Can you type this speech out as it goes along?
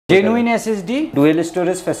Genuine SSD dual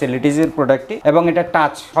storage facilities এর product এবং এটা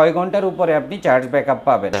টাচ 6 ঘন্টার উপরে আপনি চার্জ ব্যাকআপ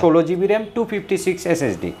পাবেন 16 জিবি RAM 256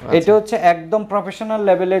 এসএসডি এটা হচ্ছে একদম প্রফেশনাল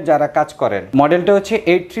লেভেলের যারা কাজ করেন মডেলটা হচ্ছে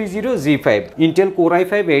 830Z5 ইন্টেল কোর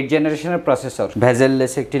i5 8 জেনারেশনের প্রসেসর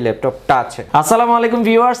ভেজেললেস একটি ল্যাপটপ টাচ। আসসালামু আলাইকুম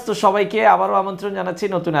ভিউয়ার্স, তো সবাইকে আবারও আমন্ত্রণ জানাচ্ছি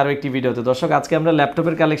নতুন আরো একটি ভিডিওতে। দর্শক, আজকে আমরা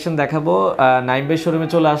ল্যাপটপের কালেকশন দেখাবো। নাইম ভাই শোরুমে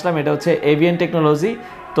চলে আসলাম। এটা হচ্ছে ABN টেকনোলজি।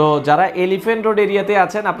 তো যারা এলিফ্যান্ট রোড এরিয়াতে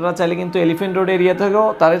আছেন আপনারা চাইলে কিন্তু এলিফ্যান্ট রোড এরিয়া থেকেও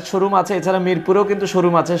তার শোরুম আছে, এছাড়া মিরপুরেও কিন্তু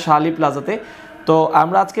শোরুম আছে শালি প্লাজাতে। তো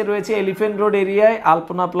আমরা আজকে রয়েছি এলিফ্যান্ট রোড এরিয়ায়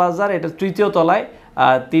আলপনা প্লাজার, এটা তৃতীয় তলায়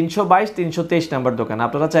 322-323 নাম্বার দোকান।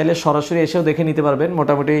 আপনারা চাইলে সরাসরি এসেও দেখে নিতে পারবেন।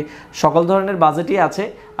 মোটামুটি সকল ধরনের বাজেটই আছে।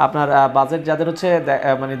 আপনার বাজেট যাদের হচ্ছে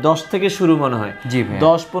মানে 10 থেকে শুরু মনে হয়,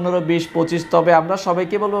 10, 15, 20, 25। তবে আমরা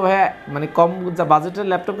সবাইকে বলবো ভাইয়া মানে কম বাজেটের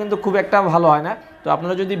ল্যাপটপ কিন্তু খুব একটা ভালো হয় না। তো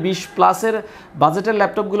আপনারা যদি 20+ বাজেটের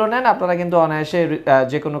ল্যাপটপগুলো নেন আপনারা কিন্তু অনায়াসে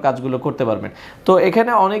যে কোনো কাজগুলো করতে পারবেন। তো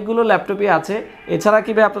এখানে অনেকগুলো ল্যাপটপই আছে। এছাড়া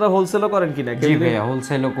কি ভাই আপনারা হোলসেলও করেন কিনা? জি ভাইয়া,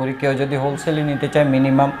 হোলসেলও করি। কেউ যদি হোলসেলে নিতে চায়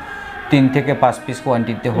মিনিমাম 3 থেকে 5 পিস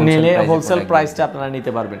কোয়ান্টিটিতে হোলসেল প্রাইসটা আপনারা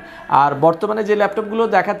নিতে পারবেন। আর বর্তমানে যে ল্যাপটপগুলো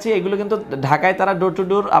দেখাচ্ছি এগুলো কিন্তু ঢাকায় তারা ডোর টু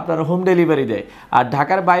ডোর আপনার হোম ডেলিভারি দেয়। আর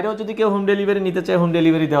ঢাকার বাইরেও যদি কেউ হোম ডেলিভারি নিতে চায় হোম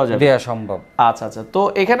ডেলিভারি দেওয়া যাবে, দেওয়া সম্ভব। আচ্ছা আচ্ছা। তো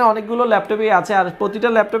এখানে অনেকগুলো ল্যাপটপই আছে। আর প্রতিটা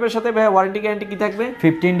ল্যাপটপের সাথে ভাই ওয়ারেন্টি গ্যারান্টি কি থাকবে?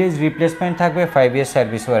 15 ডেজ রিপ্লেসমেন্ট থাকবে, 5 ইয়ার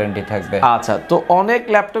সার্ভিস ওয়ারেন্টি থাকবে। আচ্ছা, তো অনেক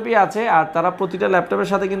ল্যাপটপই আছে আর তারা প্রতিটা ল্যাপটপের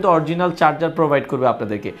সাথে কিন্তু অরিজিনাল চার্জার প্রোভাইড করবে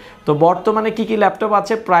আপনাদেরকে। তো বর্তমানে কি কি ল্যাপটপ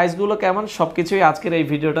আছে, প্রাইসগুলো কেমন, সবকিছুই আজকের এই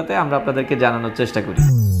ভিডিওটাতে আমরা আপনাদেরকে জানানোর চেষ্টা করি।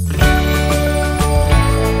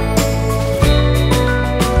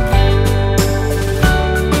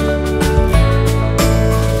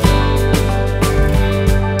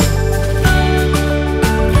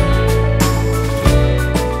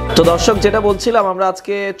 তো দর্শক, যেটা বলছিলাম আমরা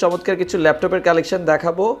আজকে চমৎকার কিছু ল্যাপটপের কালেকশন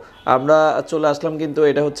দেখাবো। আমরা চলে আসলাম কিন্তু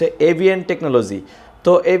এটা হচ্ছে ABN টেকনোলজি।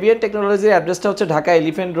 তো ABN টেকনোলজির অ্যাড্রেসটা হচ্ছে ঢাকা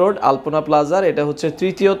এলিফ্যান্ট রোড আলপনা প্লাজার, এটা হচ্ছে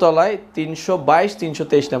তৃতীয় তলায়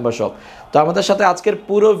 322-323 নাম্বার শপ। তো আমাদের সাথে আজকের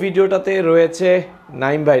পুরো ভিডিওটাতে রয়েছে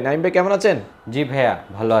নাইম ভাই। নাইম ভাই কেমন আছেন? জি ভাইয়া,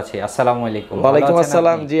 ভালো আছি। আসসালামু আলাইকুম। ওয়ালাইকুম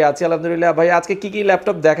আসসালাম। জি আছি আলহামদুলিল্লাহ। ভাই আজকে কি কি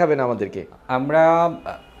ল্যাপটপ দেখাবেন আমাদেরকে? আমরা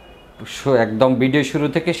একদম ভিডিও শুরু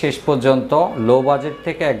থেকে শেষ পর্যন্ত লো বাজেট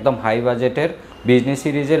থেকে একদম হাই বাজেটের বিজনেস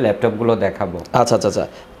সিরিজের ল্যাপটপগুলো দেখাবো। আচ্ছা আচ্ছা আচ্ছা।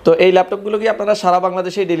 তো এই ল্যাপটপগুলো কি আপনারা সারা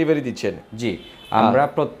বাংলাদেশেই ডেলিভারি দিচ্ছেন? জি, আমরা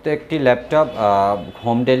প্রত্যেকটি ল্যাপটপ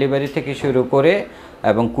হোম ডেলিভারি থেকে শুরু করে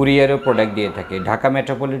এবং কুরিয়ারও প্রোডাক্ট দিয়ে থাকি। ঢাকা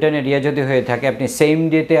মেট্রোপলিটন এরিয়া যদি হয়ে থাকে আপনি সেম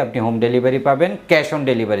ডেতে আপনি হোম ডেলিভারি পাবেন, ক্যাশ অন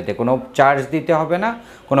ডেলিভারিতে। কোনো চার্জ দিতে হবে না,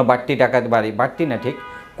 কোনো বাড়তি টাকা বাড়তি না ঠিক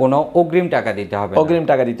কোনো অগ্রিম টাকা দিতে হবে, অগ্রিম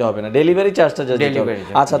টাকা দিতে হবে না, ডেলিভারি চার্জটা ডেলিভারি।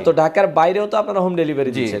 আচ্ছা, তো ঢাকার বাইরেও তো আপনারা হোম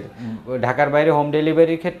ডেলিভারি দিচ্ছেন? ঢাকার বাইরে হোম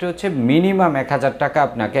ডেলিভারির ক্ষেত্রে হচ্ছে মিনিমাম 1000 টাকা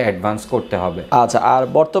আপনাকে অ্যাডভান্স করতে হবে। আচ্ছা, আর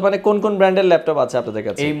বর্তমানে কোন কোন ব্র্যান্ডের ল্যাপটপ আছে আপনাদের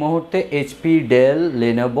কাছে? এই মুহূর্তে HP, ডেল,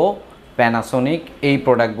 লেনোভো, প্যানাসোনিক এই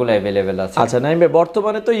প্রোডাক্টগুলো অ্যাভেলেবেল আছে। আচ্ছা নাইম ভাই,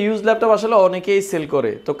 বর্তমানে তো ইউজ ল্যাপটপ আসলে অনেকেই সেল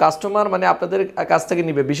করে, তো কাস্টমার মানে আপনাদের কাছ থেকে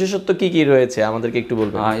নিবে, বিশেষত্ব কি কি রয়েছে আমাদেরকে একটু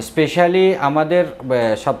বলবেন? স্পেশালি আমাদের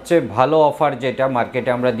সবচেয়ে ভালো অফার যেটা মার্কেটে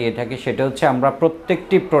আমরা দিয়ে থাকি সেটা হচ্ছে আমরা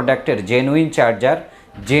প্রত্যেকটি প্রোডাক্টের জেনুইন চার্জার,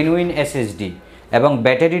 জেনুইন SSD এবং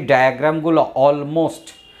ব্যাটারি ডায়াগ্রামগুলো অলমোস্ট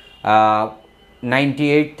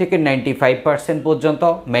 98 থেকে 95% পর্যন্ত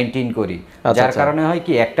মেনটেন করি। যার কারণে হয়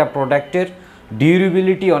কি একটা প্রোডাক্টের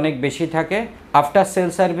ডিউরেবিলিটি অনেক বেশি থাকে, আফটার সেল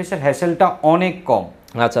সার্ভিসের হ্যাসেলটা অনেক কম।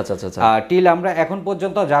 আচ্ছা আচ্ছা আচ্ছা। টিল আমরা এখন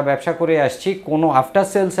পর্যন্ত যা ব্যবসা করে আসছি কোনো আফটার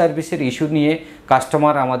সেল সার্ভিসের ইস্যু নিয়ে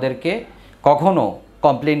কাস্টমার আমাদেরকে কখনো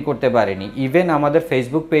কমপ্লেন করতে পারেনি। ইভেন আমাদের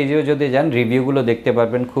ফেসবুক পেজেও যদি যান রিভিউগুলো দেখতে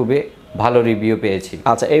পারবেন, খুবই ভালো রিভিউ পেয়েছি।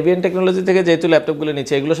 আচ্ছা, ABN টেকনোলজি থেকে যেহেতু ল্যাপটপগুলো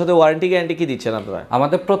নিচ্ছে এগুলোর সাথে ওয়ারেন্টি গ্যারান্টি কি দিচ্ছেন আপনারা?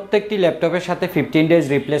 আমাদের প্রত্যেকটি ল্যাপটপের সাথে 15 ডেজ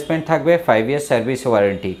রিপ্লেসমেন্ট থাকবে, 5 ইয়ার সার্ভিস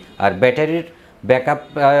ওয়ারেন্টি, আর ব্যাটারির ব্যাকআপ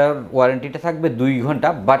ওয়ারেন্টিটা থাকবে 2 ঘন্টা।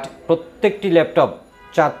 বাট প্রত্যেকটি ল্যাপটপ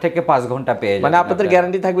 4 থেকে 5 ঘন্টা পেয়ে যাবে, মানে আপনাদের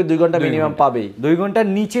গ্যারান্টি থাকবে 2 ঘন্টা মিনিমাম পাবেই। 2 ঘন্টার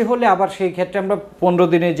নিচে হলে আবার সেই ক্ষেত্রে আমরা 15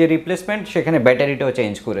 দিনের যে রিপ্লেসমেন্ট সেখানে ব্যাটারিটাও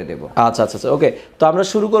চেঞ্জ করে দেবো। আচ্ছা আচ্ছা ওকে। তো আমরা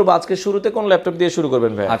শুরু করবো আজকে। শুরুতে কোন ল্যাপটপ দিয়ে শুরু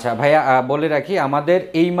করবেন ভাই? আচ্ছা ভাইয়া, বলে রাখি আমাদের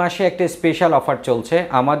এই মাসে একটা স্পেশাল অফার চলছে।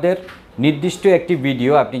 আমাদের নির্দিষ্ট একটি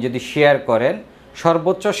ভিডিও আপনি যদি শেয়ার করেন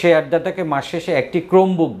সর্বোচ্চ শেয়ারদাতাকে মাস শেষে একটি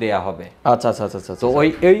ক্রোমবুক দেয়া হবে। আচ্ছা আচ্ছা আচ্ছা। তো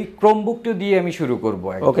এই ক্রোমবুকটা দিয়ে আমি শুরু করব।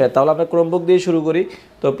 ওকে, তাহলে আমরা ক্রোমবুক দিয়ে শুরু করি।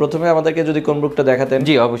 তো প্রথমে আমাদেরকে যদি ক্রোমবুকটা দেখাতেন।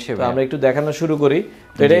 জি অবশ্যই, তো আমরা একটু দেখানো শুরু করি।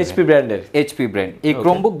 তো এটা HP ব্র্যান্ডের। HP brand. এই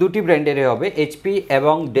ক্রোমবুক দুটি ব্র্যান্ডেরই হবে, HP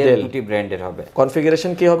এবং ডেল দুটি ব্র্যান্ডের হবে।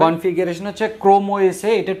 কনফিগারেশন কি হবে? কনফিগারেশন হচ্ছে ক্রোম OS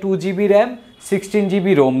এ এটা 2GB RAM 16 GB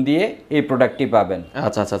রোম দিয়ে এই প্রোডাক্টটি পাবেন।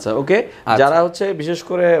 আচ্ছা ওকে, যারা হচ্ছে বিশেষ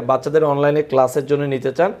করে বাচ্চাদের অনলাইনে ক্লাসের জন্য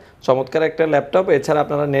নিতে চান, চমৎকার একটা ল্যাপটপ। এছাড়া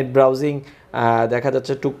আপনারা নেট ব্রাউজিং, দেখা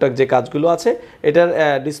যাচ্ছে টুকটাক যে কাজগুলো আছে, এটার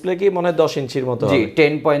ডিসপ্লে কি মনে হয় 10 ইঞ্চির মতো? জি,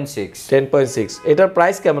 10.6। এটার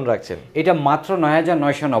প্রাইস কেমন রাখছেন? এটা মাত্র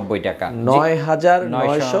 9,990 টাকা।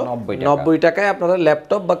 9,990 টাকায় আপনারা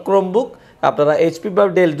ল্যাপটপ বা ক্রোমবুক, আপনারা এইচপি বা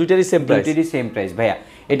ডেল দুইটারই সেম প্রাইস ভাইয়া।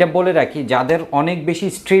 এটা বলে রাখি, যাদের অনেক বেশি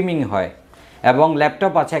স্ট্রিমিং হয় এবং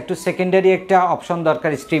ল্যাপটপ আছে, একটু সেকেন্ডারি একটা অপশন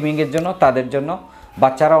দরকার স্ট্রিমিংয়ের জন্য, তাদের জন্য,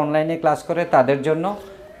 বাচ্চারা অনলাইনে ক্লাস করে তাদের জন্য,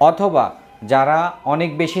 অথবা যারা অনেক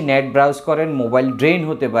বেশি নেট ব্রাউজ করেন, মোবাইল ড্রেন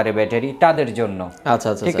হতে পারে ব্যাটারি, তাদের জন্য। আচ্ছা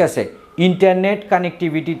ঠিক আছে, ইন্টারনেট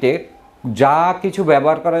কানেক্টিভিটিতে যা কিছু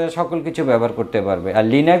ব্যবহার করা যায় সকল কিছু ব্যবহার করতে পারবে। আর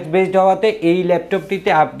লিনাক্স বেসড হওয়াতে এই ল্যাপটপটিতে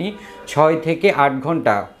আপনি 6 থেকে 8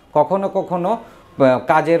 ঘন্টা, কখনো কখনো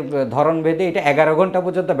কাজের ধরন ভেদে এটা 11 ঘন্টা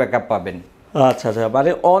পর্যন্ত ব্যাকআপ পাবেন। আচ্ছা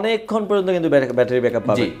মানে অনেকক্ষণ পর্যন্ত কিন্তু ব্যাটারি ব্যাকআপ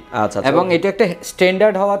পাবেন। আচ্ছা, এবং এটা একটা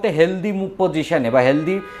স্ট্যান্ডার্ড হওয়াতে হেলদি পজিশনে বা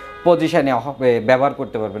হেলদি পজিশনে ব্যবহার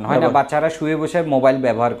করতে পারবেন। হয় না বাচ্চারা শুয়ে বসে মোবাইল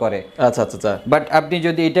ব্যবহার করে। আচ্ছা বাট আপনি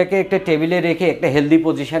যদি এটাকে একটা টেবিলে রেখে একটা হেলদি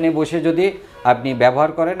পজিশনে বসে যদি আপনি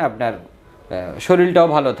ব্যবহার করেন, আপনার শরীরটাও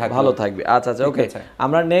ভালো থাকবে। আচ্ছা ওকে,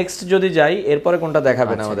 আমরা নেক্সট যদি যাই, এরপরে কোনটা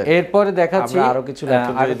দেখাবেন আমাদের? এরপরে দেখাচ্ছি আরো কিছু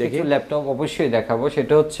ল্যাপটপ যদি দেখি। ল্যাপটপ অবশ্যই দেখাবো,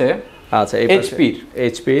 সেটা হচ্ছে আচ্ছা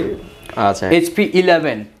এইচপির আচ্ছা HP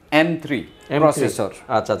 11 M3 প্রসেসর।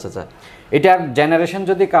 আচ্ছা এটার জেনারেশন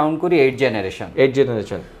যদি কাউন্ট করি 8 generation,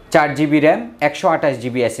 4GB RAM,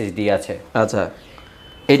 128GB SSD আছে। আচ্ছা,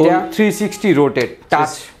 এটা 360 রোটেট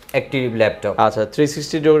টাচ অ্যাক্টিভ ল্যাপটপ। আচ্ছা,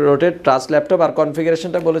 360 রোটেট টাচ ল্যাপটপ। আর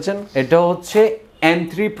কনফিগারেশনটা বলেছেন? এটা হচ্ছে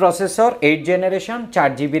M3 processor, 8 generation,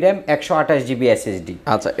 4GB RAM, 128GB SSD।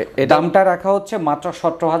 আচ্ছা, দামটা রাখা হচ্ছে মাত্র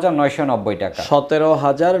 17,990 টাকা।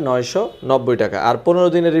 17,990 টাকা। আর 15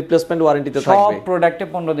 দিনের রিপ্লেসমেন্ট ওয়ারেন্টি তো থাকবে? সব প্রোডাক্টে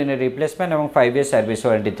 15 দিনের রিপ্লেসমেন্ট এবং 5 ইয়ার সার্ভিস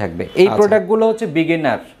ওয়ারেন্টি থাকবে। এই প্রোডাক্টগুলো হচ্ছে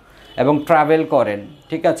বিগিনার এবং ট্রাভেল করেন,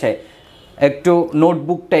 ঠিক আছে, একটু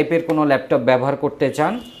নোটবুক টাইপের কোনো ল্যাপটপ ব্যবহার করতে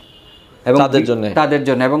চান এবং তাদের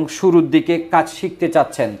জন্য, এবং শুরুর দিকে কাজ শিখতে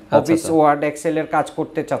চাচ্ছেন, অফিস ওয়ার্ড এক্সেল এর কাজ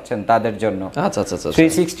করতে চাচ্ছেন, তাদের জন্য। আচ্ছা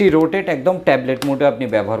 360 রোটেট একদম ট্যাবলেট মোডে আপনি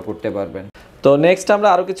ব্যবহার করতে পারবেন। তো নেক্সট আমরা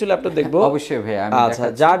আরো কিছু ল্যাপটপ দেখবো। অবশ্যই ভাই। আচ্ছা,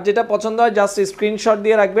 যার যেটা পছন্দ হয় জাস্ট স্ক্রিনশট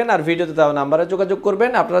দিয়ে রাখবেন আর ভিডিওতে দেওয়া নাম্বারে যোগাযোগ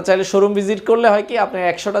করবেন। আপনারা চাইলে শোরুম ভিজিট করলে হয় কি, আপনি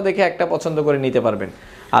 100টা দেখে একটা পছন্দ করে নিতে পারবেন।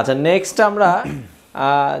 আচ্ছা, নেক্সট আমরা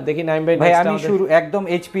দেখি নাইম ভাই, আমি একদম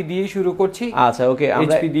HP দিয়ে শুরু করছি। আচ্ছা ওকে,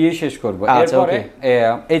 আমরা HP দিয়ে শেষ করব। এরপরে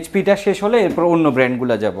HP-টা শেষ হলে এরপর অন্য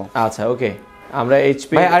ব্র্যান্ডগুলো যাব। আচ্ছা ওকে, আমরা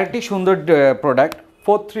HP ভাই আরেকটি সুন্দর প্রোডাক্ট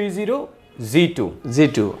 430 Z2।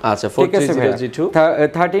 আচ্ছা, 430 Z2,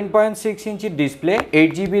 13.6 inch display,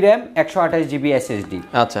 8GB RAM, 128GB SSD।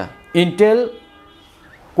 আচ্ছা, ইন্টেল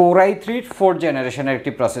Core i3 4th জেনারেশনের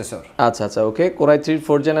একটি প্রসেসর। আচ্ছা ওকে, Core i3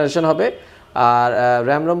 4th জেনারেশন হবে। আর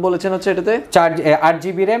র‍্যাম রম বলেছেন হচ্ছে এটাতে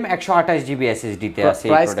 8GB RAM, 128GB SSD তে আছে।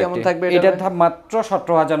 প্রাইস কেমন থাকবে? এটার দাম মাত্র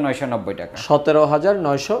 17,990 টাকা।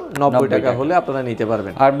 17,990 টাকা হলে আপনারা নিতে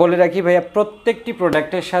পারবেন। আর বলে রাখি ভাইয়া, প্রত্যেকটি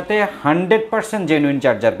প্রোডাক্টের সাথে 100% জেনুইন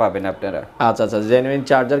চার্জার পাবেন আপনারা। আচ্ছা জেনুইন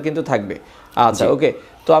চার্জার কিন্তু থাকবে। আচ্ছা ওকে,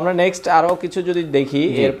 তো আমরা নেক্সট আরো কিছু যদি দেখি,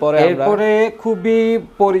 এরপরে খুবই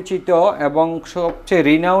পরিচিত এবং সবচেয়ে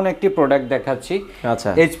রিনাউন একটি প্রোডাক্ট দেখাচ্ছি। আচ্ছা,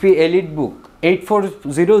 HP elitebook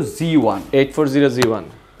 840Z1।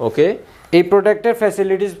 ওকে, এই প্রোডাক্টের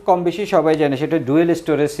ফ্যাসিলিটিস কম বেশি সবাই জানে, সেটা ডুয়েল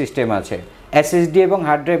স্টোরেজ সিস্টেম আছে, SSD এবং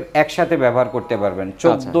হার্ড ড্রাইভ একসাথে ব্যবহার করতে পারবেন।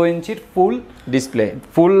 14 ইঞ্চির ফুল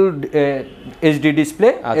HD ডিসপ্লে।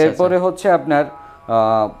 এরপরে হচ্ছে আপনার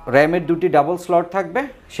র্যামের 2টি ডাবল স্লট থাকবে,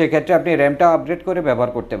 সেক্ষেত্রে আপনি র্যামটা আপগ্রেড করে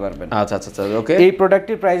ব্যবহার করতে পারবেন। আচ্ছা ওকে, এই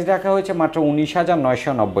প্রোডাক্টটির প্রাইস রাখা হয়েছে মাত্র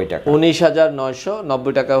 19,990 টাকা।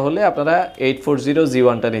 19,990 টাকা হলে আপনারা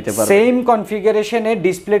 840Z1টা নিতে পারবেন। সেম কনফিগারেশনে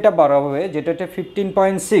ডিসপ্লেটা বড় হবে, যেটা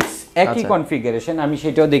 15.6, একই কনফিগারেশন, আমি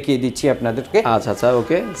সেটাও দেখিয়ে দিচ্ছি আপনাদেরকে। আচ্ছা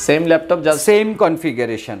ওকে, same laptop, just same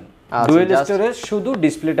configuration, dual storage, শুধু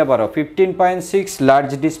ডিসপ্লেটা বড়। 15.6 লার্জ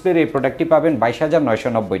ডিসপ্লের এই প্রোডাক্টটি পাবেন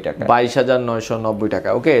 22,990 টাকা। 22,990 টাকা।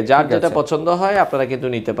 ওকে, যার যেটা পছন্দ হয় আপনারা কিন্তু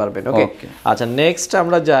নিতে পারবেন। ওকে, আচ্ছা নেক্সট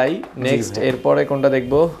আমরা যাই। নেক্সট এরপরে কোনটা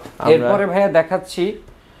দেখবো? এরপরে ভাইয়া দেখাচ্ছি।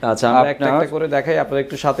 আচ্ছা, আমরা একটা করে দেখাই, আপনারা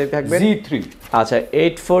একটু সাথেই থাকবেন। Z3। আচ্ছা,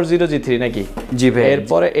 840Z3 নাকি? জি ভাই।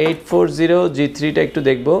 এরপরে 840Z3টা একটু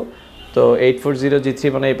দেখবো। তো 840Z3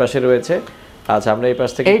 মানে এই পাশে রয়েছে। আচ্ছা, আমরা এই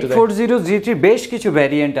পাশ থেকে একটু 840Z3 বেশ কিছু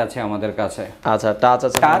ভ্যারিয়েন্ট আছে আমাদের কাছে। আচ্ছা, টাচ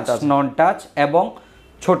আছে, টাচ, নন টাচ এবং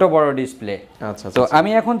ছোট বড় ডিসপ্লে। আচ্ছা, তো আমি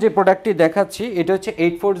এখন যে প্রোডাক্টটি দেখাচ্ছি এটা হচ্ছে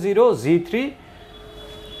 840Z3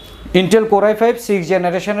 Intel Core i5 6th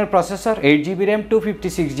জেনারেশনের processor, 8GB RAM,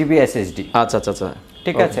 256GB SSD। আচ্ছা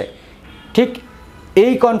ঠিক আছে। ঠিক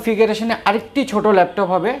এই কনফিগারেশনে আরেকটি ছোট ল্যাপটপ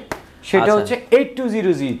হবে, সেটা হচ্ছে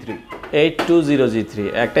 820G3 820G3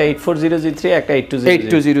 একটা 840G3 একটা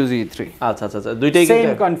 820G3 আচ্ছা আচ্ছা আচ্ছা দুইটাই সেম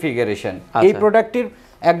কনফিগারেশন এই প্রোডাক্টটির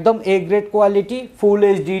একদম A grade quality full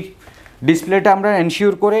HD ডিসপ্লেটা আমরা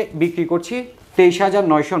এনশিওর করে বিক্রি করছি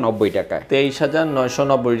 23,990 টাকায়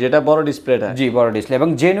 23,990 যেটা বড় ডিসপ্লেটা জি বড় ডিসপ্লে এবং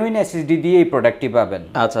জেনুইন এসএসডি দিয়ে এই প্রোডাক্টটি পাবেন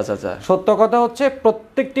আচ্ছা আচ্ছা আচ্ছা সত্য কথা হচ্ছে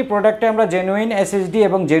প্রত্যেকটি প্রোডাক্টে আমরা জেনুইন এসএসডি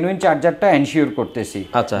এবং জেনুইন চার্জারটা এনশিওর করতেছি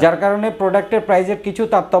যার কারণে প্রোডাক্টের প্রাইসের কিছু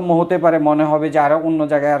তারতম্য হতে পারে মনে হবে যে আরো অন্য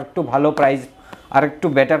জায়গায় আর একটু ভালো প্রাইস আর একটু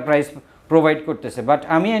বেটার প্রাইস প্রোভাইড করতেছে বাট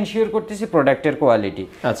আমি এনশিওর করতেছি প্রোডাক্টের কোয়ালিটি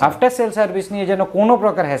আফটার সেল সার্ভিস নিয়ে যেন কোনো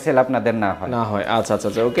প্রকার হ্যাসেল আপনাদের না হয় আচ্ছা আচ্ছা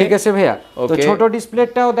আচ্ছা ওকে ঠিক আছে ভাইয়া তো ছোট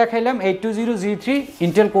ডিসপ্লেটাও দেখাইলাম 820G3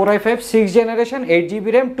 Intel core i5 6 generation 8GB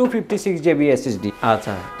RAM 256GB SSD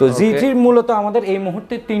আচ্ছা তো G3 মূলত আমাদের এই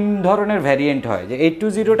মুহূর্তে তিন ধরনের ভ্যারিয়েন্ট হয় যে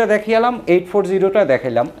 820টা দেখিয়ালাম 840টা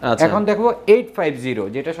দেখাইলাম এখন দেখবো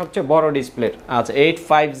 850 যেটা সবচেয়ে বড় ডিসপ্লে আচ্ছা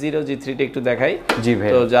 850G3 টা একটু দেখাই জি ভাই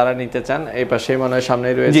তো যারা নিতে চান এই পাশেই মনে হয়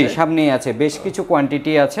সামনেই রয়েছে জি সামনেই আছে বেশ কিছু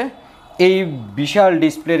কোয়ান্টিটি আছে এই বিশাল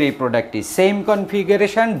ডিসপ্লের এই প্রোডাক্টটি same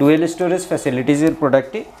configuration dual storage facilities এর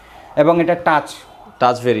প্রোডাক্টটি এবং এটা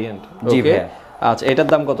টাচ ভেরিয়েন্ট জি ভাই আচ্ছা এটার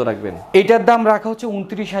দাম কত রাখবেন এটার দাম রাখা হচ্ছে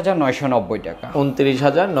 29,990 টাকা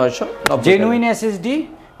 29,990 genuine SSD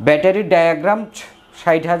battery diagram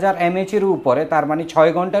 60,000 mAh এর উপরে তার মানে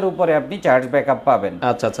 6 ঘন্টার উপরে আপনি চার্জ ব্যাকআপ পাবেন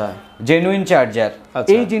আচ্ছা আচ্ছা জেনুইন চার্জার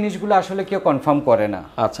এই জিনিসগুলো আসলে কেউ কনফার্ম করে না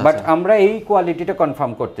বাট আমরা এই কোয়ালিটিটা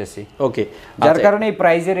কনফার্ম করতেছি ওকে যার কারণে এই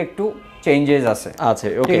প্রাইসের একটু চেঞ্জেস আছে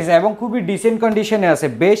ওকে এবং খুবই ডিসেন্ট কন্ডিশনে আছে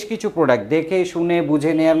বেশ কিছু প্রোডাক্ট দেখে শুনে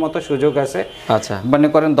বুঝে নেয়ার মতো সুযোগ আছে আচ্ছা মনে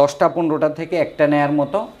করেন 10টা 15টা থেকে একটা নেয়ার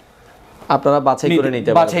মতো আপনারা বাছাই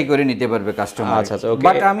করে নিতে পারবে কাস্টমার আচ্ছা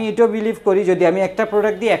বাট আমি এটা বিলিভ করি যদি আমি একটা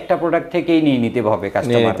প্রোডাক্ট দিই একটা প্রোডাক্ট থেকেই নিয়ে নিতে হবে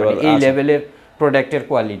কাস্টমার এই লেভেলের প্রোডাক্টের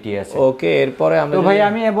কোয়ালিটি আছে ওকে এরপরে আমরা তো ভাই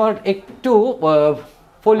আমি এবার একটু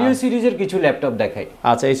ফোলিও সিরিজের কিছু ল্যাপটপ দেখাই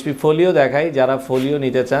আচ্ছা এইচপি ফোলিও দেখাই যারা ফোলিও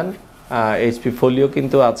নিতে চান এইচপি ফোলিও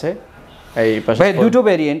কিন্তু আছে এই পাশে ভাই দুটো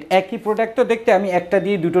ভেরিয়েন্ট একই প্রোডাক্ট তো দেখতে আমি একটা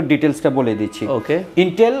দিয়ে দুটো ডিটেইলসটা বলে দিচ্ছি ওকে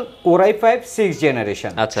Intel core i5 6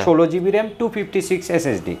 generation 16GB RAM 256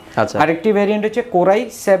 SSD আরেকটি ভেরিয়েন্ট হচ্ছে core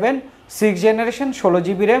i7 6 generation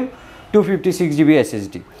 16GB RAM 256GB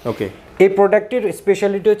SSD ওকে এই প্রোডাক্টের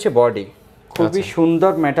স্পেশালিটি হচ্ছে বডি খুবই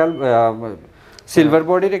সুন্দর মেটাল সিলভার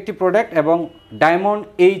বডির একটি প্রোডাক্ট এবং ডায়মন্ড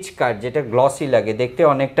এইচ কার্ড যেটা গ্লসি লাগে দেখতে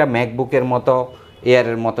অনেকটা ম্যাকবুকের মতো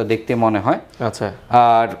এয়ারের মতো দেখতে মনে হয় আচ্ছা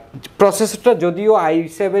আর প্রসেসরটা যদিও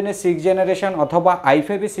i7 এর 6 জেনারেশন অথবা i5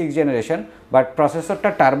 এর 6 জেনারেশন বাট প্রসেসরটা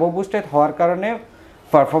টার্বো বুস্টেড হওয়ার কারণে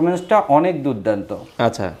পারফরম্যান্সটা অনেক দুর্দান্ত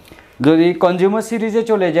আচ্ছা যদি কনজিউমার সিরিজে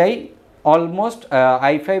চলে যাই অলমোস্ট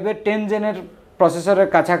i5 এর 10 জেনের প্রসেসরের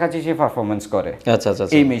কাছাকাছি সে পারফরম্যান্স করে আচ্ছা আচ্ছা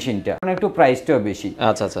এই মেশিনটা একটু প্রাইসটাও বেশি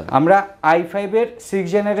আচ্ছা আচ্ছা আমরা i5 এর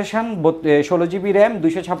 6 জেনারেশন 16GB RAM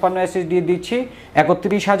 256 SSD দিচ্ছি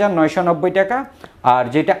 31,990 টাকা আর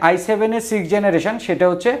যেটা i7 এর 6 জেনারেশন সেটা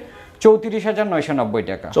হচ্ছে 34,990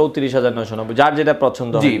 টাকা 34,990 যার যেটা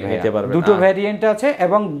পছন্দ হয় নিতে পারবেন দুটো ভ্যারিয়েন্ট আছে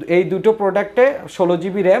এবং এই দুটো প্রোডাক্টে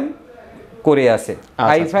 16GB RAM করে আছে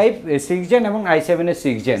i5 6 জেন এবং i7 এর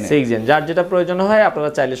 6 জেন যার যেটা প্রয়োজন হয় আপনারা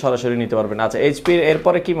চাইলে সরাসরি নিতে পারবেন আচ্ছা এইচপি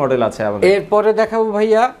এরপরে কি মডেল আছে আমাদের এরপরে দেখাবো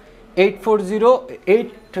ভাইয়া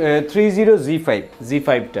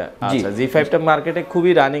 830 টা আচ্ছা জি5 টা মার্কেটে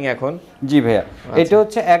খুবই রানিং এখন জি ভাইয়া এটা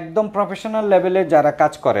হচ্ছে একদম প্রফেশনাল লেভেলে যারা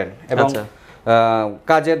কাজ করেন এবং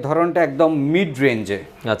কাজের ধরনটা একদম মিড রেঞ্জে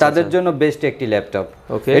তাদের জন্য বেস্ট একটি ল্যাপটপ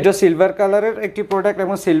এটা সিলভার কালারের একটি প্রোডাক্ট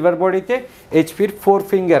এবং সিলভার বডিতে এইচপির 4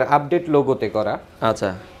 ফিঙ্গার আপডেট লোগোতে করা আচ্ছা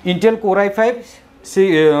ইন্টেল কোর i5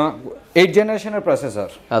 8 জেনারেশনের প্রসেসর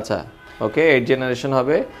আচ্ছা ওকে 8 জেনারেশন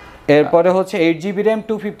হবে এরপরে হচ্ছে 8GB RAM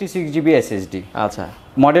 256GB SSD আচ্ছা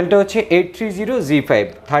মডেলটা হচ্ছে 830Z5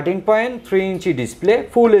 13.3 inch display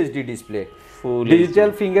full HD display digital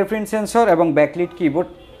fingerprint sensor এবং ব্যাকলিট কিবোর্ড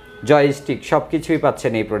জয়স্টিক সবকিছুই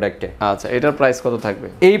পাচ্ছেন এই প্রোডাক্টে আচ্ছা এটার প্রাইস কত থাকবে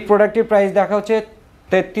এই প্রোডাক্টের প্রাইস দেখা হচ্ছে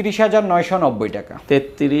 33,990 টাকা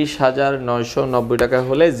 33,990 টাকা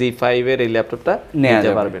হলে জি5 এর এই ল্যাপটপটা নিতে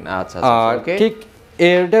পারবেন আচ্ছা ওকে ঠিক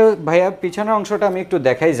এটা ভাইয়া পিছনের অংশটা আমি একটু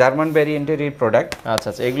দেখাই জার্মান ভ্যারিয়েন্টের এই প্রোডাক্ট আচ্ছা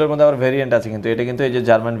আচ্ছা এগুলোর মধ্যে আবার ভ্যারিয়েন্ট আছে কিন্তু এটা কিন্তু এই যে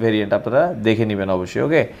জার্মান ভ্যারিয়েন্ট আপনারা দেখে নেবেন অবশ্যই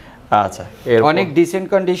ওকে আচ্ছা অনেক ডিসেন্ট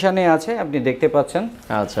কন্ডিশনে আছে আপনি দেখতে পাচ্ছেন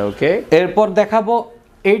আচ্ছা ওকে এরপর দেখাবো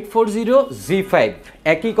 840Z5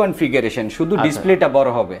 একই কনফিগারেশন শুধু ডিসপ্লেটা বড়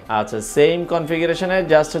হবে আচ্ছা সেম কনফিগারেশনে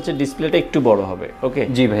জাস্ট হচ্ছে ডিসপ্লেটা একটু বড় হবে ওকে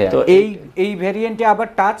জি ভাইয়া তো এই ভ্যারিয়েন্টে আবার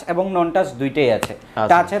টাচ এবং নন টাচ দুইটাই আছে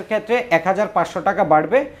টাচের ক্ষেত্রে 1,500 টাকা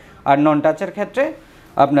বাড়বে আর নন টাচের ক্ষেত্রে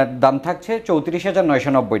আপনার দাম থাকছে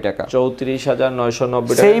 34,990 টাকা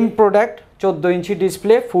 34,990 টাকা same product 14 inch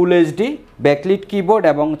display full HD backlit keyboard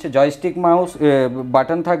এবং হচ্ছে জয়স্টিক মাউস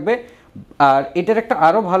বাটন থাকবে আর এটার একটা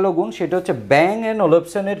আরো ভালো গুণ, সেটা হচ্ছে ব্যাং এন্ড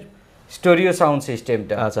ওলপসনের স্টোরিও সাউন্ড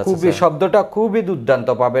সিস্টেমটা খুবই, শব্দটা খুবই দুর্দান্ত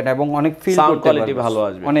পাবেন এবং অনেক ফিল করতে কোয়ালিটি ভালো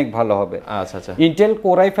আসবে, অনেক ভালো হবে। আচ্ছা আচ্ছা, Intel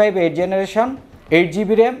core i5 8 generation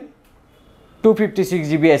 8GB RAM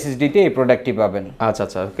 256GB SSD তে এই প্রোডাক্টটি পাবেন। আচ্ছা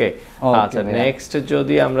আচ্ছা, ওকে। আচ্ছা, নেক্সট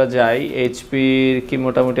যদি আমরা যাই এইচপি কি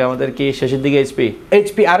মোটামুটি আমাদের কি শেষের দিকে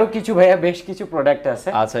এইচপি আরো কিছু ভাইয়া বেশ কিছু প্রোডাক্ট আছে।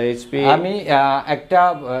 আচ্ছা, এইচপি আমি একটা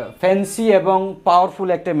ফ্যান্সি এবং পাওয়ারফুল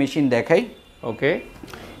একটা মেশিন দেখাই। ওকে,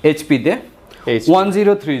 এইচপি তে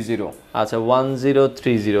 1030। আচ্ছা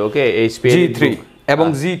 1030, ওকে। এইচপি G3 এবং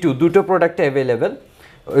G2 দুটো প্রোডাক্ট अवेलेबल।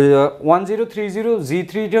 1030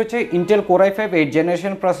 G3 হচ্ছে Intel core i5 8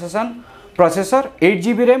 generation processor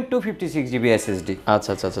 8GB RAM 256GB SSD।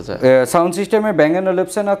 আচ্ছা আচ্ছা আচ্ছা, সাউন্ড সিস্টেমে ব্যাং এন্ড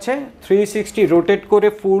ওলপসন আছে, 360 রোটেট করে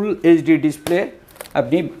ফুল এইচডি ডিসপ্লে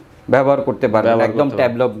আপনি ব্যবহার করতে পারবেন একদম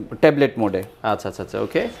ট্যাবলেট মোডে। আচ্ছা আচ্ছা আচ্ছা,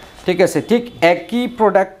 ওকে, ঠিক আছে। ঠিক একই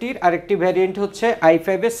প্রোডাক্টটির আরেকটি ভ্যারিয়েন্ট হচ্ছে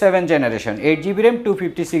i5 এর 7 generation 8GB RAM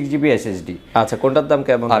 256GB SSD। আচ্ছা, কোনটার দাম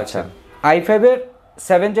কেমন? আচ্ছা, i5 এর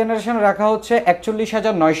 7 জেনারেশন রাখা হচ্ছে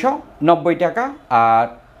 41,990 টাকা, আর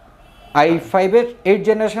i5 এর 8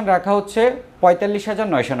 জেনারেশন রাখা হচ্ছে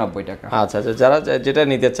 45,990 টাকা। আচ্ছা আচ্ছা, যারা যেটা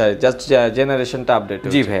নিতে চায় জাস্ট জেনারেশনটা আপডেট।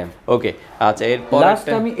 জি ভাই, ওকে। আচ্ছা, এরপর লাস্ট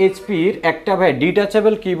আমি এইচপি এর একটা ভাই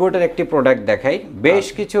ডিটাচেবল কিবোর্ডের একটি প্রোডাক্ট দেখাই। বেশ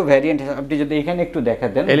কিছু ভ্যারিয়েন্ট, আপনি যদি এখানে একটু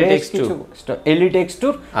দেখাতেন, বেশ কিছু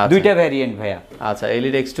elitebook দুইটা ভ্যারিয়েন্ট ভাইয়া। আচ্ছা,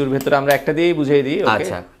 elitebook ভিতরে আমরা একটা দিয়েই বুঝিয়ে দিই।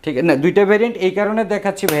 আচ্ছা, ঠিক আছে। না, দুইটা ভ্যারিয়েন্ট এই কারণে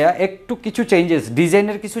দেখাচ্ছি ভাইয়া, একটু কিছু চেঞ্জেস,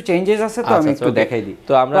 ডিজাইনের কিছু চেঞ্জেস আছে, তো আমি একটু দেখাই দিই।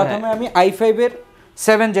 তো আমরা প্রথমে আমি i5 এর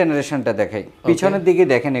 7 জেনারেশনটা দেখাই। পিছনের দিকে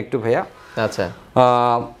দেখেন একটু ভাইয়া। আচ্ছা,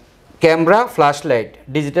 camera, flash light,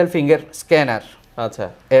 digital finger scanner. আচ্ছা,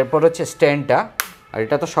 এরপর হচ্ছে স্ট্যান্ডটা, আর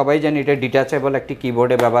এটা তো সবাই জানি, এটা ডিটাচেবল একটি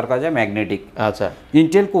কিবোর্ডে ব্যবহার করা যায়, ম্যাগনেটিক। আচ্ছা,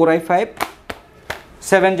 Intel core i5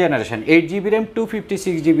 7 generation 8GB RAM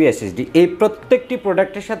 256GB SSD। এই প্রত্যেকটি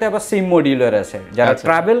প্রোডাক্টের সাথে আবার সিম মডিউলার আছে, যারা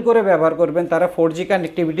ট্রাভেল করে ব্যবহার করবেন তারা 4G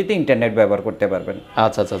কানেক্টিভিটিতে ইন্টারনেট ব্যবহার করতে পারবেন।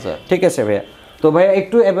 আচ্ছা আচ্ছা আচ্ছা, ঠিক আছে ভাইয়া। তো ভাইয়া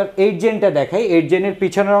একটু এবার 8 জেনটা দেখাই। 8 জেনের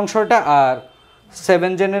পিছনের অংশটা আর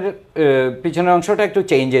 7 জেনের পিছনের অংশটা একটু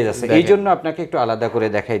চেঞ্জেস আছে, এই জন্য আপনাকে একটু আলাদা করে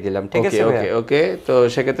দেখাই দিলাম। ঠিক আছে ওকে ওকে। তো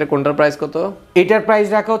সেক্ষেত্রে কোনটার প্রাইস কত? এটার প্রাইস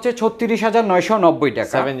রাখা হচ্ছে 36,990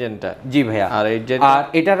 টাকা 7 জেনটা। জি ভাইয়া। আর 8 জেন, আর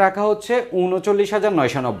এটা রাখা হচ্ছে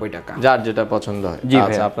 39,990 টাকা, যার যেটা পছন্দ হয়।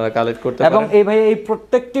 আচ্ছা, আপনারা কালেক্ট করতে পারেন। এবং এই ভাইয়া এই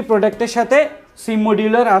প্রত্যেকটি প্রোডাক্টের সাথে সিম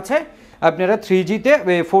মডিউলার আছে, আপনারা 3G তে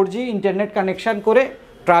 4G ইন্টারনেট কানেকশন করে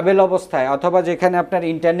ট্রাভেল অবস্থায় অথবা যেখানে আপনার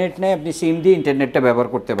ইন্টারনেট নেই, আপনি সিম দিয়ে ইন্টারনেটটা ব্যবহার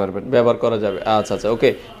করতে পারবেন, ব্যবহার করা যাবে। আচ্ছা আচ্ছা, ওকে।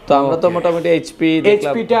 তো আমরা তো মোটামুটি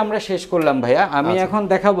এইচপিটা আমরা শেষ করলাম ভাইয়া। আমি এখন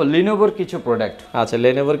দেখাবো লিনোভোর কিছু প্রোডাক্ট। আচ্ছা,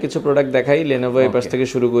 লেনোভোর কিছু প্রোডাক্ট দেখাই। লেনোভো এই পাশ থেকে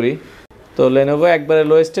শুরু করি। তো লেনোভো একবারে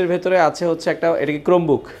লোয়েস্টের ভেতরে আছে হচ্ছে একটা, এটা কি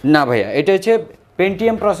ক্রোমবুক? না ভাইয়া, এটা হচ্ছে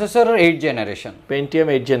পেন্টিয়াম প্রসেসরের 8 জেনারেশন। Pentium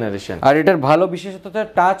 8 generation. আর এটার ভালো বিশেষত্ব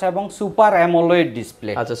টাচ এবং সুপার অ্যামোলেড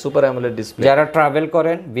ডিসপ্লে। আচ্ছা, সুপার অ্যামোলেড ডিসপ্লে। যারা ট্রাভেল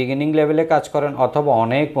করেন, বিগিনিং লেভেলে কাজ করেন অথবা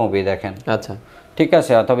অনেক মুভি দেখেন, আচ্ছা ঠিক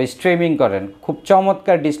আছে, অথবা স্ট্রিমিং করেন, খুব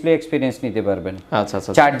চমৎকার ডিসপ্লে এক্সপিরিয়েন্স নিতে পারবেন। আচ্ছা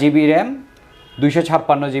আচ্ছা, 4GB RAM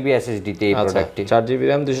 256GB SSD তে এই প্রোডাক্টটি। 4GB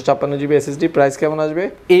RAM 256GB SSD। Price কেমন আসবে?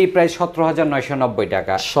 এই প্রাইস 17,990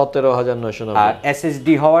 টাকা। 17,990। আর SSD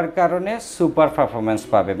হওয়ার কারণে সুপার পারফরম্যান্স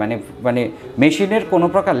পাবে, মানে মেশিনের কোনো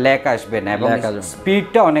প্রকার ল্যাগ আসবে না এবং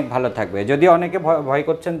স্পিডটা অনেক ভালো থাকবে। যদি অনেকে ভয়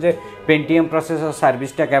করছেন যে পেন্টিয়াম প্রসেসর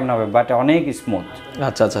সার্ভিসটা কেমন হবে, বাট অনেক স্মুথ।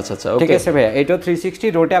 আচ্ছা আচ্ছা আচ্ছা, ঠিক আছে ভাইয়া। এটা 360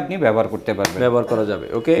 রোটে আপনি ব্যবহার করতে পারবেন, ব্যবহার করা যাবে।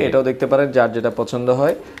 ওকে, এটাও দেখতে পারেন যার যেটা পছন্দ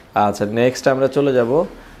হয়। আচ্ছা, নেক্সট আমরা চলে যাব।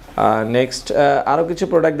 নেক্সট আরো কিছু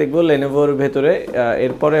প্রোডাক্ট দেখবো লেনোভোর ভেতরে।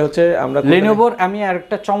 এরপরে হচ্ছে আমরা লেনোভোর আমি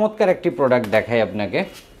আরেকটা চমৎকার একটি প্রোডাক্ট দেখাই আপনাকে।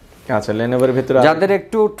 আচ্ছা, লেনোভোর ভেতরে যাদের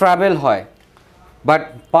একটু ট্রাভেল হয় বাট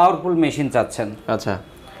পাওয়ারফুল মেশিন চাচ্ছেন। আচ্ছা,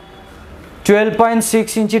 12.6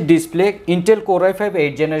 ইঞ্চির ডিসপ্লে, ইন্টেল কোর i5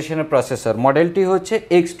 8 জেনারেশনের প্রসেসর, মডেলটি হচ্ছে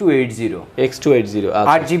X280।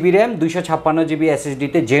 8GB RAM 256GB SSD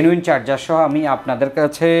তে জেনুইন চার্জার সহ আমি আপনাদের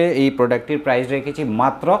কাছে এই প্রোডাক্টটির প্রাইস রেখেছি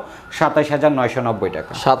মাত্র 27,990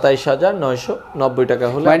 টাকা। 27,990 টাকা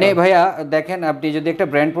হলে মানে ভাইয়া দেখেন, আপনি যদি একটা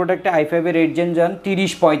ব্র্যান্ড প্রোডাক্টে i5 এর 8 জেন যান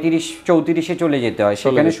 30, 35, 34-এ চলে যেতে হয়,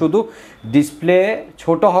 সেখানে শুধু ডিসপ্লে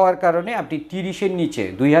ছোট হওয়ার কারণে আপনি 30-এর নিচে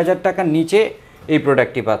 2,000 টাকার নিচে এই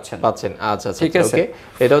প্রোডাক্টটি পাচ্ছেন। আচ্ছা ঠিক আছে, ওকে।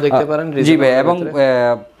 এটাও দেখতে পারেন। জি ভাই, এবং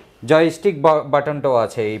জয়স্টিক বাটনটাও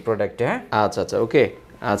আছে এই প্রোডাক্টে। হ্যাঁ, আচ্ছা আচ্ছা, ওকে।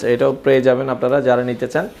 আচ্ছা, এটাও পেয়ে যাবেন আপনারা যারা নিতে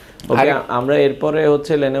চান। ওকে, আমরা এরপরে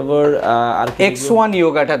হচ্ছে লেনোভোর আর X1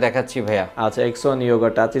 ইয়োগাটা দেখাচ্ছি ভাইয়া। আচ্ছা, X1 ইয়োগা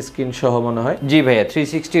টাচ স্ক্রিন সহ মনে হয়। জি ভাইয়া,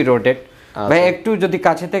 360 রোটেট। ভাই একটু যদি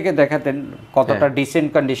কাছে থেকে দেখাতেন কতটা ডিসেন্ট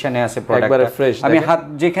কন্ডিশনে আছে প্রোডাক্টটা। একবারে ফ্রেশ। আমি হাত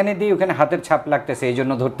যেখানে দিই ওখানে হাতের ছাপ লাগতেছে, এই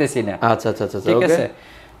জন্য ধরতেছি না। আচ্ছা আচ্ছা আচ্ছা, ঠিক আছে।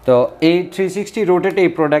 তো এই 360 রোটেট এই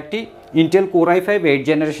প্রোডাক্টটি ইন্টেল কোর i5 8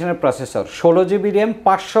 জেনারেশনের প্রসেসর, 16GB র্যাম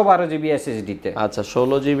 512GB এসএসডিতে। আচ্ছা,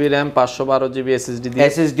 16GB র্যাম 512GB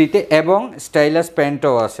এসএসডিতে এবং স্টাইলাস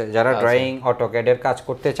পেনটাও আছে, যারা ড্রয়িং অটোক্যাডের কাজ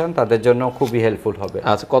করতে চান তাদের জন্য খুবই হেল্পফুল হবে।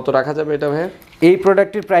 আচ্ছা, কত রাখা যাবে এটা ভাইয়া? এই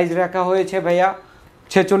প্রোডাক্টের প্রাইস রাখা হয়েছে ভাইয়া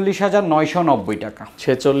 46,990 টাকা।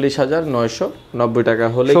 46,990 টাকা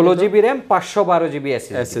হলে 16GB র্যাম 512GB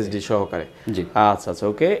এসএসডি সহকারে। জি আচ্ছা আচ্ছা,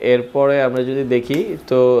 ওকে। এরপরে আমরা যদি দেখি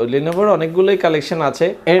তো Lenovoর অনেকগুলোই কালেকশন আছে।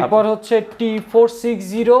 এরপর হচ্ছে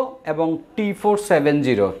T460 এবং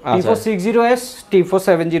T470। T460S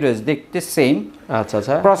T470S দেখতে সেম। আচ্ছা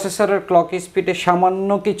আচ্ছা, প্রসেসরের ক্লক স্পিডে সামান্য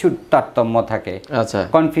কিছু তারতম্য থাকে। আচ্ছা,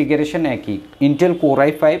 কনফিগারেশন একই। Intel core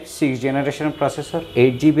i5 6 generation processor,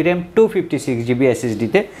 8GB RAM 256GB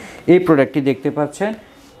এসএসডিতে এই প্রোডাক্টটি দেখতে পাচ্ছেন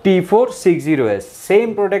T460S। সেম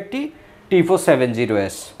প্রোডাক্টটি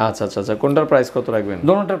T470S। আচ্ছা আচ্ছা আচ্ছা, কোনটার প্রাইস কত রাখবেন?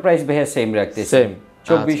 দোনোটার প্রাইস ভাইয়া সেম রাখতে, সেম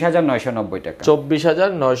 24,990 টাকা।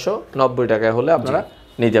 24,990 টাকায় হলে আপনারা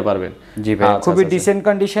নিতে পারবেন। জি ভাই, খুবই ডিসেন্ট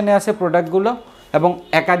কন্ডিশনে আছে প্রোডাক্টগুলো এবং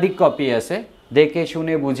একাধিক কপি আছে, দেখে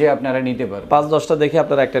শুনে বুঝে আপনারা নিতে পারবেন। 5-10টা দেখে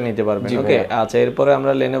আপনারা একটা নিতে পারবেন। ওকে, আচ্ছা। এরপরে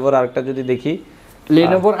আমরা Lenovoর আরেকটা যদি দেখি,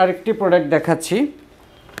 Lenovoর আরেকটি প্রোডাক্ট দেখাচ্ছি।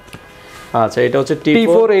 আচ্ছা, এটা হচ্ছে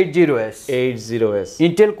T480S।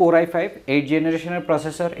 ইন্টেল কোর i5 8 জেনারেশনের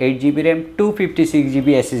প্রসেসর, 8GB র্যাম 256GB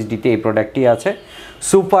এসএসডিতে এই প্রোডাক্টটি আছে,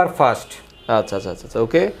 সুপার ফাস্ট। আচ্ছা আচ্ছা আচ্ছা,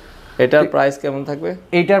 ওকে। এটার প্রাইস কেমন থাকবে?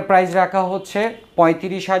 এইটার প্রাইস রাখা হচ্ছে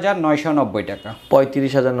 35,990 টাকা।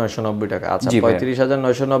 35,990 টাকা। আচ্ছা,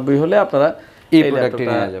 35,990 হলে আপনারা এই প্রোডাক্টটি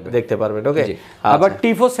দেখতে পারবেন। ওকে, আবার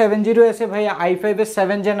T470S এ ভাই i5 এর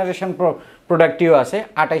 7 জেনারেশন প্রোডাক্টটিও আছে,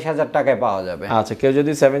 28,000 টাকায় পাওয়া যাবে। আচ্ছা, কেউ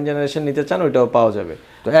যদি 7 জেনারেশন নিতে চান ওইটাও পাওয়া যাবে।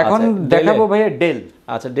 তো এখন দেখাবো ভাইয়া ডেল।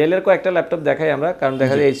 আচ্ছা, ডেলের কয়েকটা ল্যাপটপ দেখাই আমরা, কারণ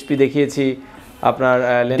দেখা যায় এইচপি দেখিয়েছি, আপনার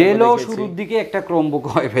ডেলও শুরুর দিকে একটা ক্রোমবুক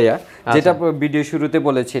হয় ভাইয়া, যেটা ভিডিও শুরুতে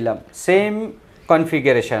বলেছিলাম। Same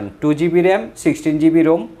configuration, 2GB RAM 16GB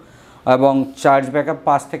Rome এবং চার্জ ব্যাকআপ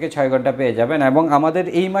 5 থেকে 6 ঘন্টা পেয়ে যাবেন। এবং আমাদের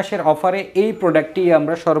এই মাসের অফারে এই প্রোডাক্টটি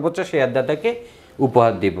আমরা সর্বোচ্চ শেয়ারদাতাকে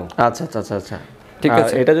উপহার দিব। আচ্ছা আচ্ছা আচ্ছা আচ্ছা, ঠিক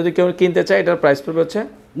আছে। এটা যদি কেউ কিনতে চায় এটার প্রাইস পড়বে হচ্ছে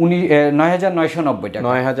 9,990 টাকা।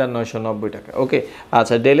 9,990 টাকা। ওকে,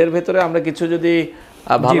 আচ্ছা। ডেলের ভেতরে আমরা কিছু যদি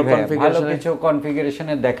ভালো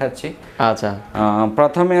কনফিগারেশনে দেখাচ্ছি। আচ্ছা,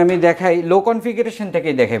 প্রথমে আমি দেখাই লো কনফিগারেশন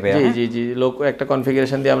থেকেই দেখাবে। জি জি জি, লো একটা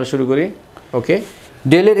কনফিগারেশন দিয়ে আমরা শুরু করি। ওকে,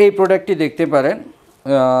 ডেলের এই প্রোডাক্টটি দেখতে পারেন,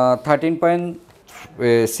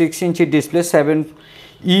 13.6 ইঞ্চি ডিসপ্লে,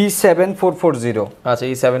 E7440। আচ্ছা,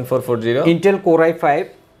 E7440 Intel core i5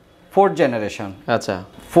 4th generation. আচ্ছা,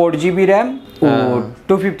 4GB র্যাম ও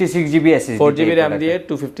 256GB এসএসডি। 4GB র্যাম দিয়ে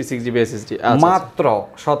 256GB এসএসডি। মাত্র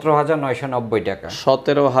 17,990 টাকা।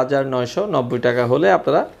 17,990 টাকা হলে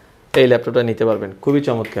আপনারা এই ল্যাপটপটা নিতে পারবেন। খুবই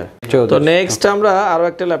চমৎকার। তো নেক্সট আমরা আরো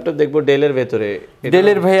একটা ল্যাপটপ দেখবো ডেলের ভেতরে।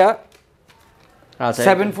 ডেলের ভাইয়া আচ্ছা,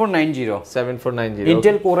 7490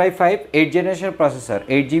 Intel core i5 8 generation processor,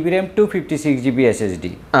 8GB RAM 256GB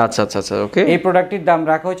SSD. আচ্ছা আচ্ছা আচ্ছা, ওকে। এই প্রোডাক্টটির দাম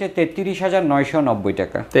রাখা হচ্ছে 33,990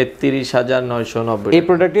 টাকা। 33,990। এই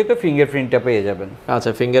প্রোডাক্টটি তো ফিঙ্গারপ্রিন্টটা পেয়ে যাবেন।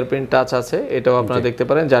 আচ্ছা, ফিঙ্গারপ্রিন্ট টাচ আছে, এটাও আপনারা দেখতে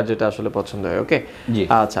পারেন, যার যেটা আসলে পছন্দ হয়। ওকে,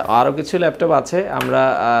 আচ্ছা। আরো কিছু ল্যাপটপ আছে আমরা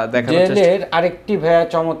দেখানোর চেষ্টা ডেলের আরেকটি ভাইয়া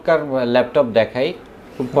চমৎকার ল্যাপটপ দেখাই,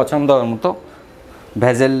 খুব পছন্দের মতো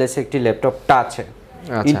ভেজেললেস একটি laptop touch.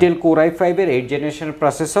 Intel core i5 এর 8 generation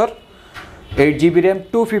processor, 8GB RAM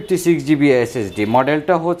 256GB SSD.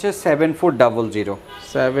 মডেলটা হচ্ছে 7400।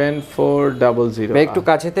 একটু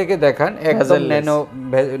কাছে থেকে দেখান, একদম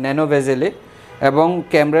ন্যানো ভেজেলে এবং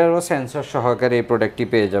ক্যামেরার ও সেন্সর সহকারে এই প্রোডাক্টটি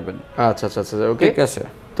পেয়ে যাবেন। আচ্ছা আচ্ছা আচ্ছা, ওকে, ঠিক আছে।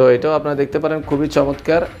 তো এটাও আপনারা দেখতে পারেন, খুবই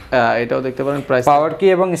চমৎকার। এটাও দেখতে পারেন, প্রাইস পাওয়ার কি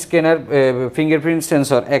এবং স্ক্যানার ফিঙ্গারপ্রিন্ট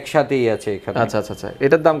সেন্সর একসাথেই আছে এখানে। আচ্ছা আচ্ছা আচ্ছা,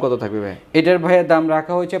 এটার দাম কত থাকবে ভাই? এটার ভাইয়ের দাম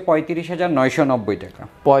রাখা হয়েছে 35,990 টাকা।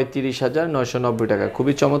 35,990 টাকা,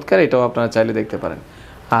 খুবই চমৎকার। এটাও আপনারা চাইলে দেখতে পারেন।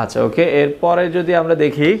 আচ্ছা, ওকে। এরপরে যদি আমরা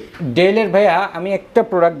দেখি ডেলের ভাইয়া, আমি একটা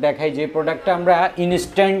প্রোডাক্ট দেখাই, যে প্রোডাক্টটা আমরা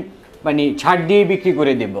ইনস্ট্যান্ট মানে ছাড় দিয়ে বিক্রি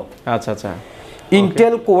করে দেব। আচ্ছা আচ্ছা,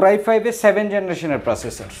 ইন্টেল কোর i5 এর 7 জেনারেশনের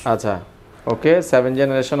প্রসেসর। আচ্ছা, ওকে। 7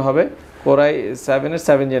 জেনারেশন হবে, কোর i7 এর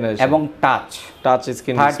 7 জেনারেশন এবং touch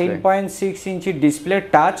screen, 13.6 inch display,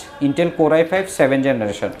 touch, Intel core i5 7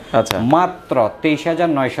 generation. আচ্ছা, মাত্র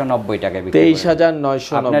 23,990 টাকায় বিক্রি।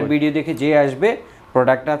 23,990। আপনার ভিডিও দেখে যে আসবে,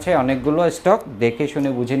 প্রোডাক্ট আছে অনেকগুলো স্টক, দেখে শুনে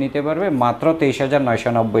বুঝে নিতে পারবে মাত্র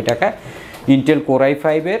 23,990 টাকায়। ইন্টেল কোর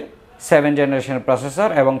i5 এর 7 জেনারেশন প্রসেসর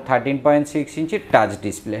এবং 13.6 ইঞ্চি টাচ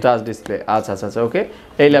ডিসপ্লে। আচ্ছা আচ্ছা আচ্ছা, ওকে।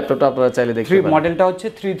 এই ল্যাপটপটা আপনারা চাইলে দেখতে পারেন। মডেলটা হচ্ছে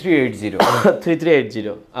 3380।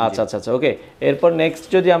 3380। আচ্ছা আচ্ছা আচ্ছা, ওকে। এরপর নেক্সট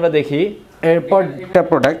যদি আমরা দেখি এরপর একটা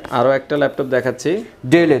প্রোডাক্ট আরো একটা ল্যাপটপ দেখাচ্ছি,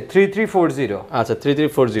 ডেলে 3340। আচ্ছা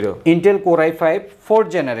 3340, Intel core i5 4th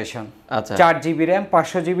generation, আচ্ছা 4GB RAM,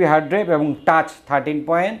 500GB hard drive এবং টাচ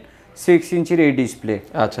 13.6 ইঞ্চির এই ডিসপ্লে।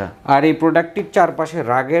 আচ্ছা আর এই প্রোডাক্টটির চারপাশে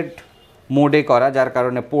রাগেড মোডে করা, যার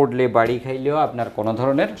কারণে পড়লে বাড়ি খাইলেও আপনার কোনো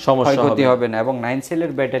ধরনের ক্ষয়ক্ষতি হবে না, এবং 9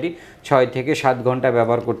 সেলের ব্যাটারি 6 থেকে 7 ঘন্টা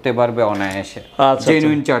ব্যবহার করতে পারবে অনায়াসে,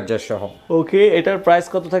 জেনুইন চার্জার সহ। ওকে, এটার প্রাইস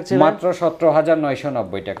কত থাকছে? মাত্র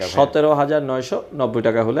 17,990 টাকা। 17,990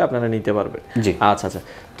 টাকা হলে আপনারা নিতে পারবেন। জি আচ্ছা আচ্ছা,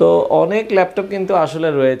 তো অনেক ল্যাপটপ কিন্তু আসলে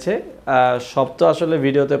রয়েছে, সব তো আসলে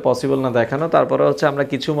ভিডিওতে পসিবল না দেখানো, তারপরে হচ্ছে আমরা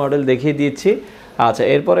কিছু মডেল দেখিয়ে দিচ্ছি। আচ্ছা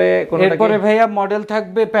এরপরে ভাইয়া মডেল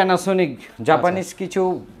থাকবে প্যানাসোনিক জাপানিজ কিছু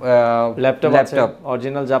ল্যাপটপ,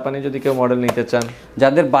 অরিজিনাল জাপানি, যদি কেউ মডেল নিতে চান,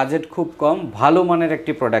 যাদের বাজেট খুব কম, ভালো মানের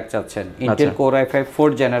একটি প্রোডাক্ট চাচ্ছেন, Intel core i5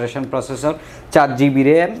 4th generation processor, 4GB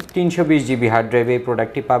RAM, 320GB hard drive, এই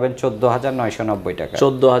প্রোডাক্টটি পাবেন 14,990 টাকা।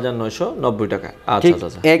 14,990 টাকা। আচ্ছা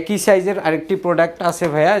আচ্ছা, একই সাইজের আরেকটি প্রোডাক্ট আছে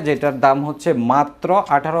ভাইয়া, যেটার দাম হচ্ছে মাত্র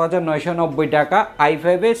 18,990 টাকা,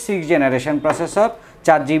 i5 এর 6th generation processor,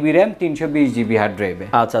 4GB RAM, 320GB hard ড্রাইভে।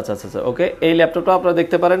 আচ্ছা আচ্ছা আচ্ছা ওকে, এই ল্যাপটপটা আপনারা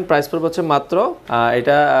দেখতে পারেন, প্রাইস পড়বে হচ্ছে মাত্র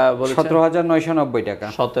এটা 17,990 টাকা।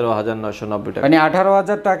 17,990 টাকা, মানে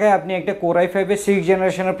 18,000 টাকায় আপনি একটা কোর i5 এর 6th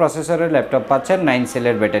জেনারেশনের প্রসেসরের ল্যাপটপ পাচ্ছেন 9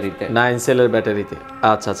 সেলের ব্যাটারিতে। 9 সেলের ব্যাটারিতে।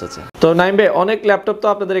 আচ্ছা আচ্ছা আচ্ছা, তো নাইম ভাই অনেক ল্যাপটপ তো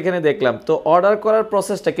আপনাদের এখানে দেখলাম, তো অর্ডার করার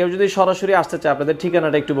প্রসেসটা, কেউ যদি সরাসরি আসতে চায় আপনাদের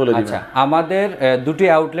ঠিকানাটা একটু বলে দিবেন। আচ্ছা, আমাদের দুটি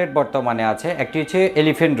আউটলেট বর্তমানে আছে, একটি হচ্ছে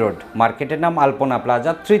এলিফ্যান্ট রোড, মার্কেটের নাম আলপনা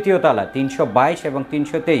প্লাজা, 3য় তলা, 322 এবং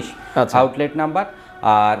 323 আউটলেট নাম্বার।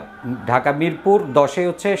 আর ঢাকা মিরপুর 10-এ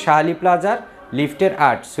হচ্ছে শাহালি প্লাজার লিফটের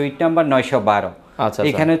 8 সুইট নাম্বার 912। আচ্ছা,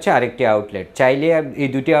 এখানে হচ্ছে আরেকটি আউটলেট। চাইলে এই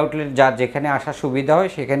দুটি আউটলেট যার যেখানে আসা সুবিধা হয়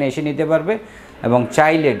সেখানে এসে নিতে পারবে, এবং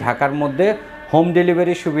চাইলে ঢাকার মধ্যে হোম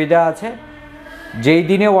ডেলিভারির সুবিধা আছে। যেই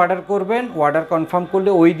দিনে অর্ডার করবেন, অর্ডার কনফার্ম করলে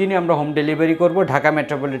ওই দিনে আমরা হোম ডেলিভারি করব ঢাকা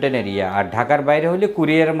মেট্রোপলিটন এরিয়া। আর ঢাকার বাইরে হলে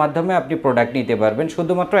কুরিয়ারের মাধ্যমে আপনি প্রোডাক্ট নিতে পারবেন,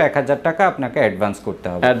 শুধুমাত্র 1,000 টাকা আপনাকে অ্যাডভান্স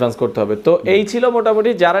করতে হবে। তো এই ছিল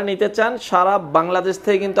মোটামুটি, যারা নিতে চান সারা বাংলাদেশ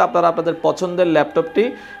থেকে কিন্তু আপনারা আপনাদের পছন্দের ল্যাপটপটি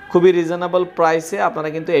খুবই রিজনেবল প্রাইসে আপনারা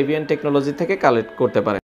কিন্তু এবিএন টেকনোলজি থেকে কালেক্ট করতে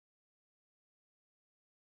পারেন।